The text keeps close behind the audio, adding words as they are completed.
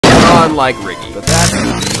unlike Riggy. But that...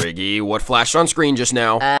 Riggy, what flashed on screen just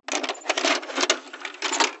now?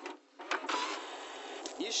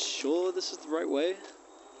 You sure this is the right way?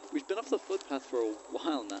 We've been off the footpath for a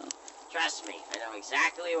while now. Trust me, I know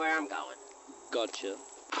exactly where I'm going. Gotcha.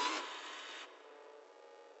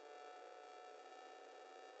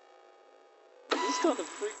 This kind of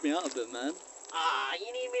freaked me out a bit, man. Aw,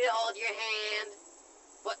 you need me to hold your hand?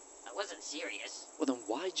 But I wasn't serious. Well, then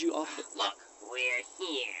why'd you offer? Look, we're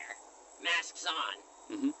here. Masks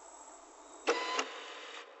on. Mm-hmm.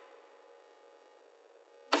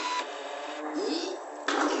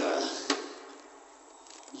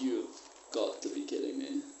 You've got to be kidding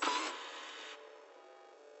me.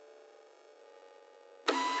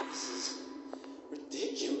 This is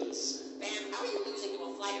ridiculous. Bam, how are you losing to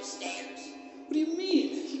a flight of stairs? What do you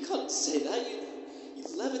mean? You can't say that. You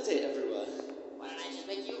levitate everywhere. Why don't I just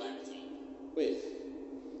make you levitate? Wait,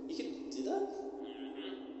 you can do that?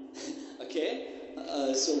 Mm-hmm. Okay.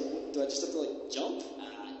 So do I just have to like jump?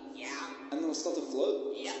 Yeah. And then I'll start to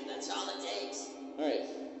float? Yep, that's all it takes. Alright.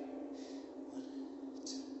 1,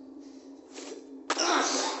 2.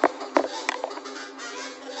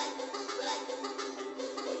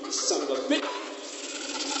 Oh, you son of a bitch!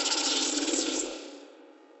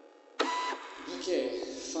 Okay,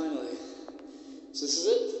 finally. So this is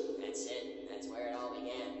it? That's it. That's where it all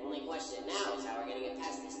began. Only question now is how we're gonna get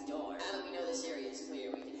past this door. Now that we know this area is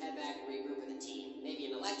clear, we can head back and regroup with the team. Maybe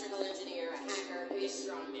an electrical engineer, a hacker, maybe a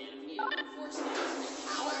strong man if we need to reinforce things.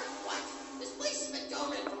 A coward? What? This place has been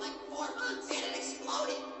dormant for like 4 months and it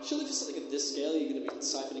exploded! Surely for something of this scale, you're going to be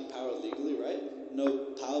siphoning power legally, right?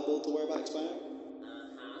 No Powerball to worry about expiring?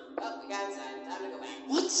 Uh-huh. Oh, we got inside. Time to go back.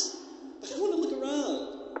 What? I don't want to look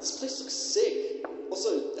around. This place looks sick.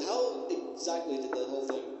 Also, how exactly did the whole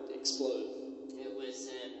thing explode? It was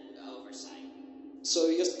an oversight. So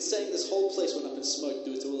you're saying this whole place went up in smoke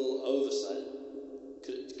due to a little oversight?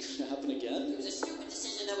 Could it happen again? It was a stupid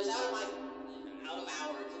decision that was out of our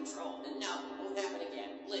control. And no, it won't happen again.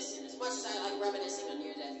 Listen, as much as I like reminiscing on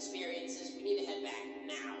near-death experiences, we need to head back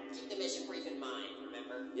now. Keep the mission brief in mind,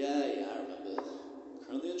 remember? Yeah, I remember.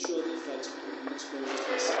 Currently unsure of the effects of human exposure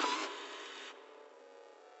to this.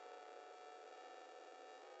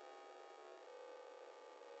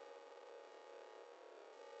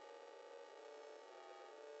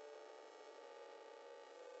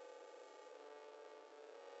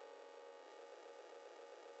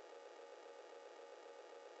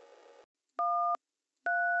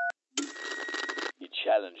 He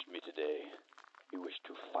challenged me today. He wished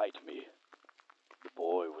to fight me. The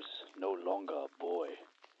boy was no longer a boy.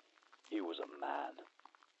 He was a man.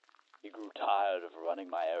 He grew tired of running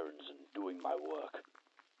my errands and doing my work.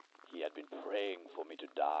 He had been praying for me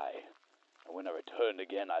to die, and when I returned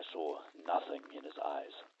again, I saw nothing in his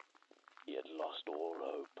eyes. He had lost all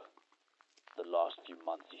hope. The last few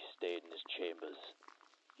months he stayed in his chambers.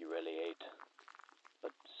 He rarely ate,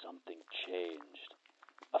 but something changed.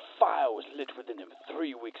 A fire was lit within him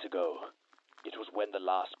 3 weeks ago. It was when the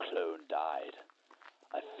last clone died.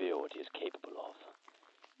 I fear what he is capable of.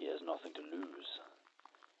 He has nothing to lose,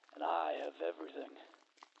 and I have everything.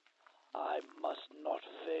 I must not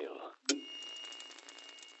fail.